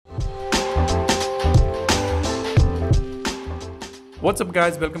What's up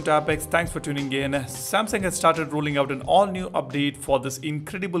guys, welcome to Apex. Thanks for tuning in. Samsung has started rolling out an all-new update for this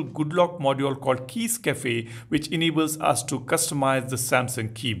incredible good lock module called Keys Cafe, which enables us to customize the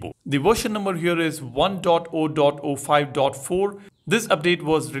Samsung keyboard. The version number here is 1.0.05.4. This update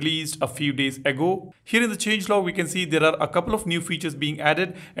was released a few days ago. Here in the changelog, we can see there are a couple of new features being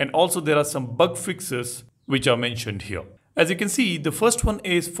added, and also there are some bug fixes which are mentioned here. As you can see, the first one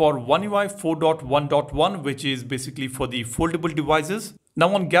is for One UI 4.1.1, which is basically for the foldable devices.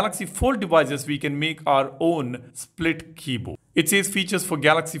 Now on Galaxy Fold devices, we can make our own split keyboard. It says features for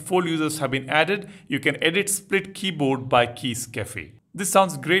Galaxy Fold users have been added. You can edit split keyboard by Keys Cafe. This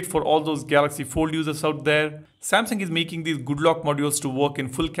sounds great for all those Galaxy Fold users out there. Samsung is making these good lock modules to work in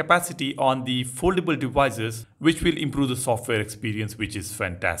full capacity on the foldable devices, which will improve the software experience, which is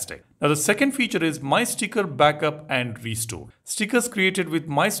fantastic. Now the second feature is My Sticker Backup and Restore. Stickers created with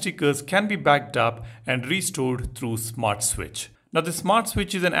My Stickers can be backed up and restored through Smart Switch. Now the Smart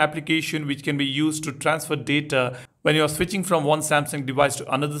Switch is an application which can be used to transfer data when you are switching from one Samsung device to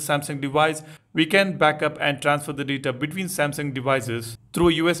another Samsung device. We can back up and transfer the data between Samsung devices through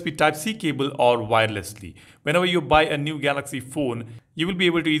a USB Type-C cable or wirelessly. Whenever you buy a new Galaxy phone, you will be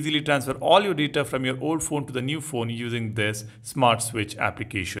able to easily transfer all your data from your old phone to the new phone using this Smart Switch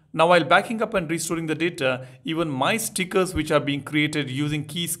application. Now while backing up and restoring the data, even My Stickers which are being created using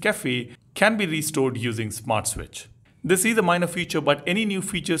Keys Cafe can be restored using Smart Switch. This is a minor feature, but any new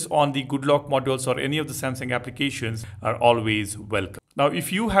features on the good lock modules or any of the Samsung applications are always welcome. Now,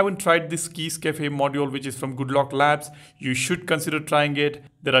 if you haven't tried this Keys Cafe module, which is from Good Lock Labs, you should consider trying it.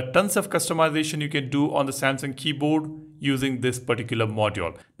 There are tons of customization you can do on the Samsung keyboard using this particular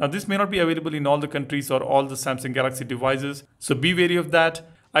module. Now, this may not be available in all the countries or all the Samsung Galaxy devices, so be wary of that.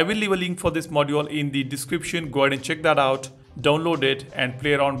 I will leave a link for this module in the description. Go ahead and check that out. Download it and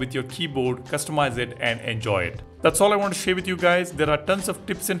play around with your keyboard, customize it and enjoy it. That's all I want to share with you guys. There are tons of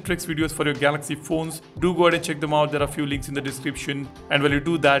tips and tricks videos for your Galaxy phones. Do go ahead and check them out. There are a few links in the description. And while you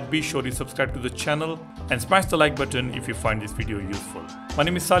do that, be sure you subscribe to the channel and smash the like button if you find this video useful. My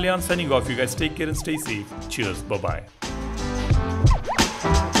name is Salyan signing off. You guys take care and stay safe. Cheers. Bye-bye.